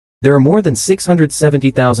There are more than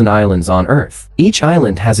 670,000 islands on Earth. Each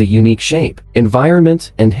island has a unique shape,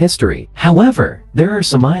 environment, and history. However, there are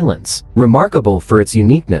some islands remarkable for its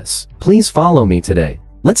uniqueness. Please follow me today.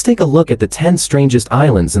 Let's take a look at the 10 strangest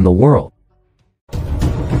islands in the world.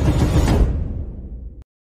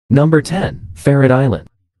 Number 10. Ferret Island.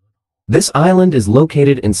 This island is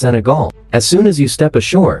located in Senegal. As soon as you step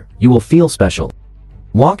ashore, you will feel special.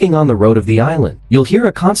 Walking on the road of the island, you'll hear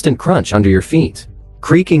a constant crunch under your feet.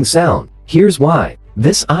 Creaking sound. Here's why.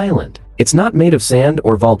 This island, it's not made of sand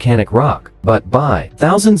or volcanic rock, but by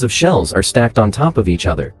thousands of shells are stacked on top of each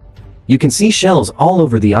other. You can see shells all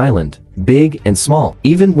over the island, big and small,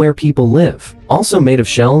 even where people live, also made of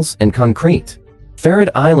shells and concrete. Ferret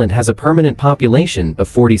Island has a permanent population of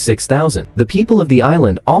 46,000. The people of the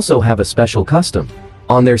island also have a special custom.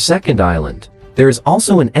 On their second island, there is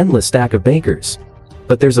also an endless stack of bakers.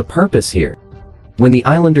 But there's a purpose here. When the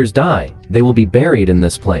islanders die, they will be buried in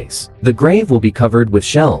this place. The grave will be covered with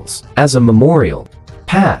shells, as a memorial.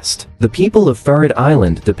 Past, the people of Ferret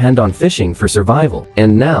Island depend on fishing for survival,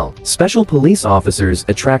 and now, special police officers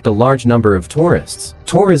attract a large number of tourists.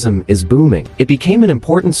 Tourism is booming. It became an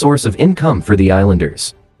important source of income for the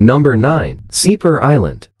islanders. Number 9. Seeper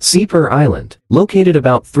Island. Seeper Island, located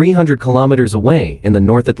about 300 kilometers away in the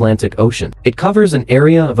North Atlantic Ocean. It covers an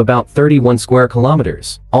area of about 31 square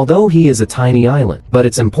kilometers. Although he is a tiny island, but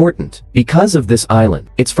it's important. Because of this island,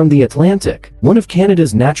 it's from the Atlantic, one of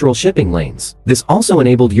Canada's natural shipping lanes. This also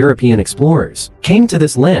enabled European explorers came to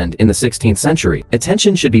this land in the 16th century.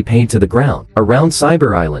 Attention should be paid to the ground around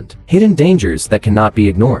Seeper Island. Hidden dangers that cannot be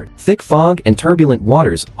ignored. Thick fog and turbulent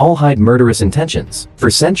waters all hide murderous intentions. For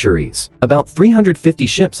centuries, about 350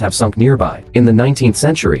 ships have sunk nearby. In the 19th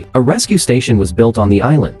century, a rescue station was built on the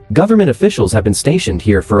island. Government officials have been stationed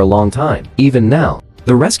here for a long time. Even now,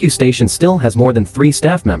 the rescue station still has more than 3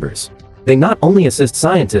 staff members. They not only assist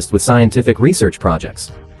scientists with scientific research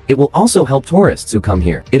projects, it will also help tourists who come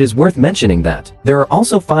here. It is worth mentioning that there are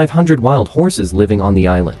also 500 wild horses living on the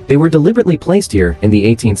island. They were deliberately placed here in the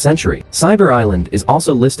 18th century. Seeper Island is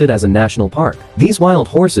also listed as a national park. These wild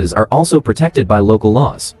horses are also protected by local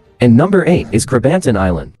laws. And number 8 is Crabantton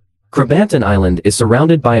Island. Crabantton Island is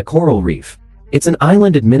surrounded by a coral reef. It's an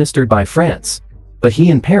island administered by France, but he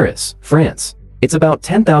in Paris, France. It's about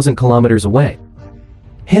 10,000 kilometers away.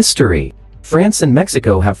 History. France and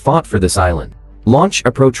Mexico have fought for this island. Launch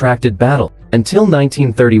a protracted battle. Until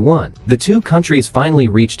 1931, the two countries finally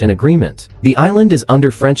reached an agreement. The island is under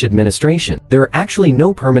French administration. There are actually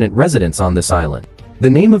no permanent residents on this island. The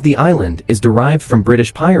name of the island is derived from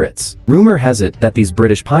British pirates. Rumor has it that these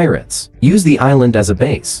British pirates used the island as a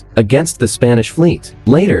base against the Spanish fleet.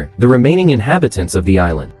 Later, the remaining inhabitants of the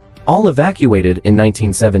island all evacuated in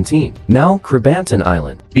 1917. Now, Crabantton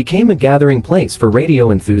Island became a gathering place for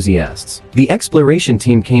radio enthusiasts. The exploration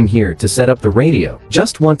team came here to set up the radio.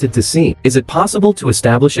 Just wanted to see, is it possible to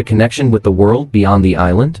establish a connection with the world beyond the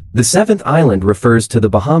island? The 7th island refers to the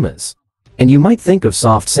Bahamas. And you might think of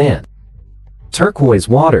soft sand, turquoise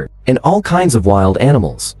water, and all kinds of wild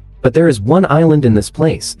animals. But there is one island in this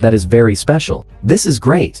place that is very special. This is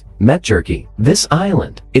Great Metjerky. This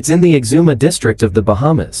island, it's in the Exuma district of the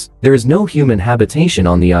Bahamas. There is no human habitation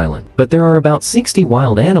on the island, but there are about 60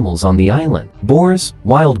 wild animals on the island. Boars,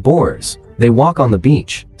 wild boars. They walk on the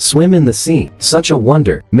beach, swim in the sea. Such a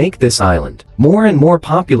wonder. Make this island more and more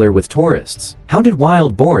popular with tourists. How did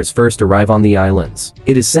wild boars first arrive on the islands?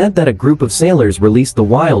 It is said that a group of sailors released the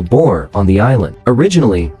wild boar on the island.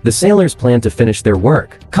 Originally, the sailors planned to finish their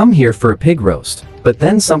work, come here for a pig roast. But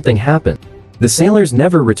then something happened. The sailors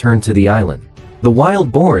never returned to the island. The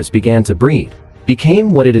wild boars began to breed,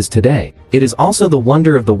 became what it is today. It is also the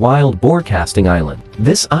wonder of the wild boar casting island.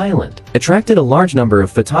 This island attracted a large number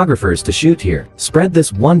of photographers to shoot here, spread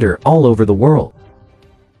this wonder all over the world.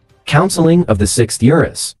 Counseling of the 6th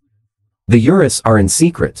Urus. The Urus are in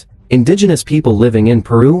secret, indigenous people living in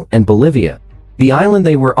Peru and Bolivia. The island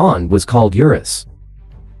they were on was called Urus.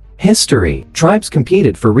 History. Tribes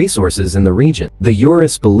competed for resources in the region. The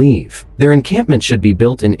Urus believe their encampment should be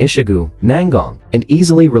built in Ishigu, Nangong, and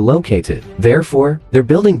easily relocated. Therefore, they're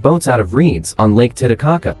building boats out of reeds on Lake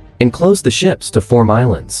Titicaca and close the ships to form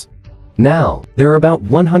islands. Now, there are about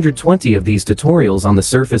 120 of these tutorials on the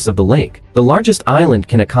surface of the lake. The largest island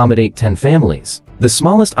can accommodate 10 families. The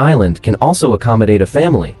smallest island can also accommodate a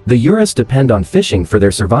family. The Urus depend on fishing for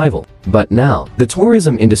their survival. But now, the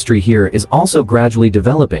tourism industry here is also gradually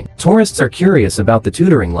developing. Tourists are curious about the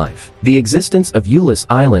tutoring life. The existence of Ulysses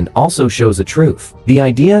Island also shows a truth. The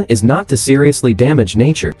idea is not to seriously damage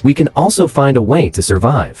nature. We can also find a way to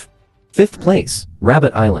survive. 5th place,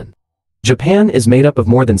 Rabbit Island. Japan is made up of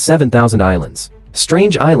more than 7,000 islands.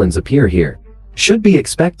 Strange islands appear here. Should be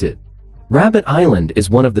expected. Rabbit Island is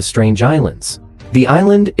one of the strange islands. The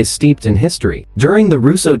island is steeped in history. During the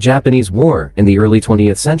Russo-Japanese War in the early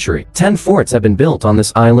 20th century, 10 forts have been built on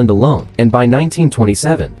this island alone, and by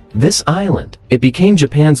 1927, this island, it became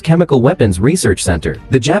Japan's chemical weapons research center.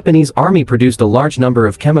 The Japanese army produced a large number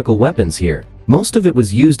of chemical weapons here. Most of it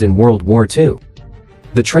was used in World War II.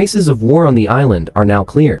 The traces of war on the island are now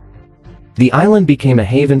clear. The island became a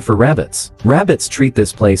haven for rabbits. Rabbits treat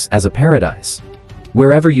this place as a paradise.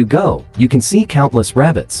 Wherever you go, you can see countless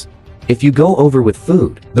rabbits. If you go over with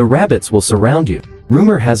food, the rabbits will surround you.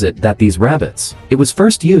 Rumor has it that these rabbits, it was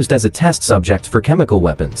first used as a test subject for chemical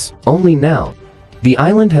weapons. Only now, the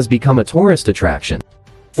island has become a tourist attraction.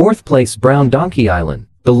 4th place, Brown Donkey Island.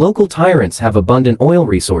 The local tyrants have abundant oil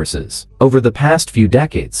resources. Over the past few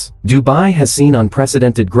decades, Dubai has seen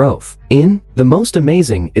unprecedented growth. The most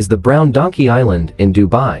amazing is the Brown Donkey Island in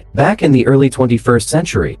Dubai. Back in the early 21st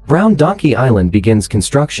century, Brown Donkey Island begins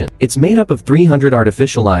construction. It's made up of 300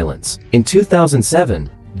 artificial islands. In 2007,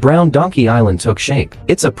 Brown Donkey Island took shape.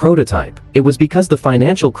 It's a prototype. It was because the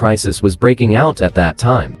financial crisis was breaking out at that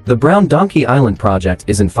time. The Brown Donkey Island project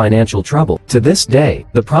is in financial trouble. To this day,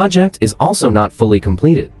 the project is also not fully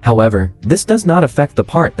completed. However, this does not affect the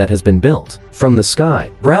part that has been built. From the sky,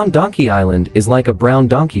 Brown Donkey Island is like a brown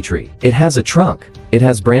donkey tree. It has a trunk. It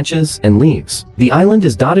has branches and leaves. The island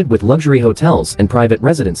is dotted with luxury hotels and private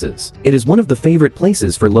residences. It is one of the favorite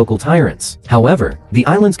places for local tyrants. However, the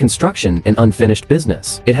island's construction and unfinished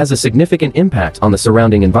business, it has a significant impact on the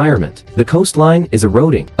surrounding environment. The coastline is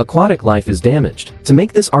eroding. Aquatic life is damaged. To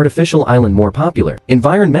make this artificial island more popular,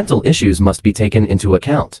 environmental issues must be taken into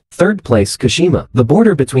account. 3rd place, Kashima, the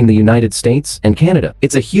border between the United States and Canada.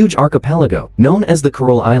 It's a huge archipelago, known as the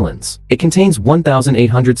Coral Islands. It contains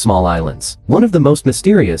 1,800 small islands. One of the most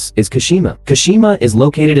mysterious is Kashima. Kashima is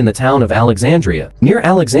located in the town of Alexandria, near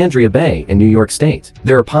Alexandria Bay in New York State.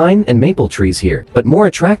 There are pine and maple trees here, but more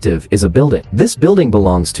attractive is a building. This building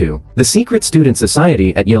belongs to the Secret Student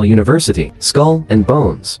Society at Yale University. Skull and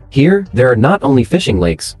Bones. Here, there are not only fishing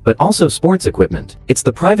lakes, but also sports equipment. It's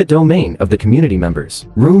the private domain of the community members.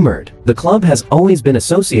 Rumored, the club has always been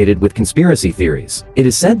associated with conspiracy theories. It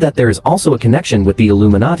is said that there is also a connection with the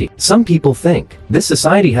Illuminati. Some people think this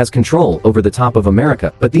society has control over the top of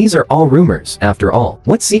America, but these are all rumors, after all.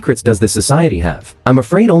 What secrets does this society have? I'm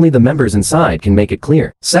afraid only the members inside can make it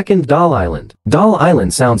clear. 2nd, Doll Island. Doll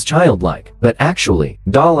Island sounds childlike, but actually,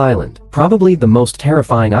 Doll Island, probably the most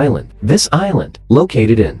terrifying island. This island,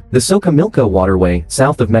 located in the Xochimilco waterway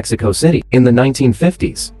south of Mexico City, in the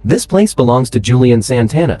 1950s. This place belongs to Julian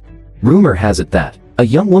Santana. Rumor has it that a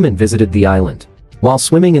young woman visited the island while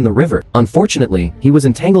swimming in the river. Unfortunately, he was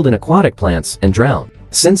entangled in aquatic plants and drowned.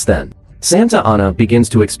 Since then, Santa Ana begins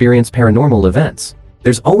to experience paranormal events.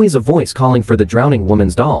 There's always a voice calling for the drowning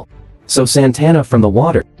woman's doll. So Santana from the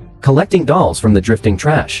water, collecting dolls from the drifting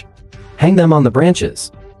trash, hang them on the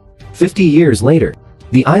branches. 50 years later,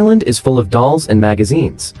 the island is full of dolls and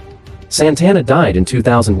magazines. Santana died in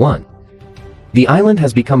 2001. The island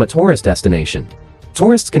has become a tourist destination.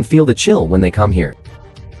 Tourists can feel the chill when they come here.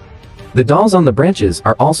 The dolls on the branches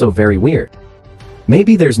are also very weird.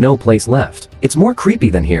 Maybe there's no place left. It's more creepy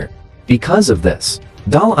than here. Because of this,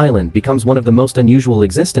 Doll Island becomes one of the most unusual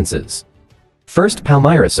existences. 1st,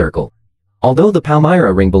 Palmyra Circle. Although the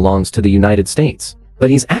Palmyra Ring belongs to the United States, but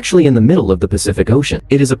he's actually in the middle of the Pacific Ocean.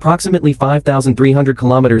 It is approximately 5,300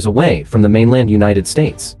 kilometers away from the mainland United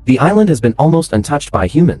States. The island has been almost untouched by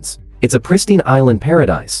humans. It's a pristine island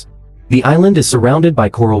paradise. The island is surrounded by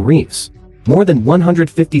coral reefs. More than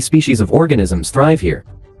 150 species of organisms thrive here.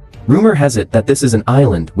 Rumor has it that this is an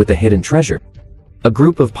island with a hidden treasure. A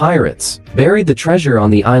group of pirates buried the treasure on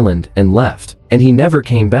the island and left, and he never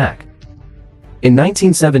came back. In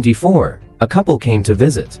 1974, a couple came to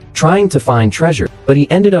visit, trying to find treasure, but he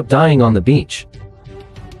ended up dying on the beach.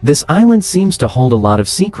 This island seems to hold a lot of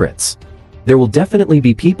secrets. There will definitely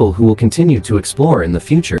be people who will continue to explore in the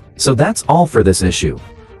future. So that's all for this issue.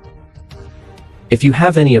 If you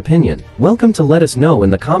have any opinion, welcome to let us know in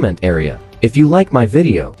the comment area. If you like my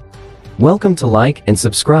video, welcome to like and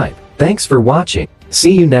subscribe. Thanks for watching.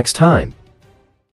 See you next time.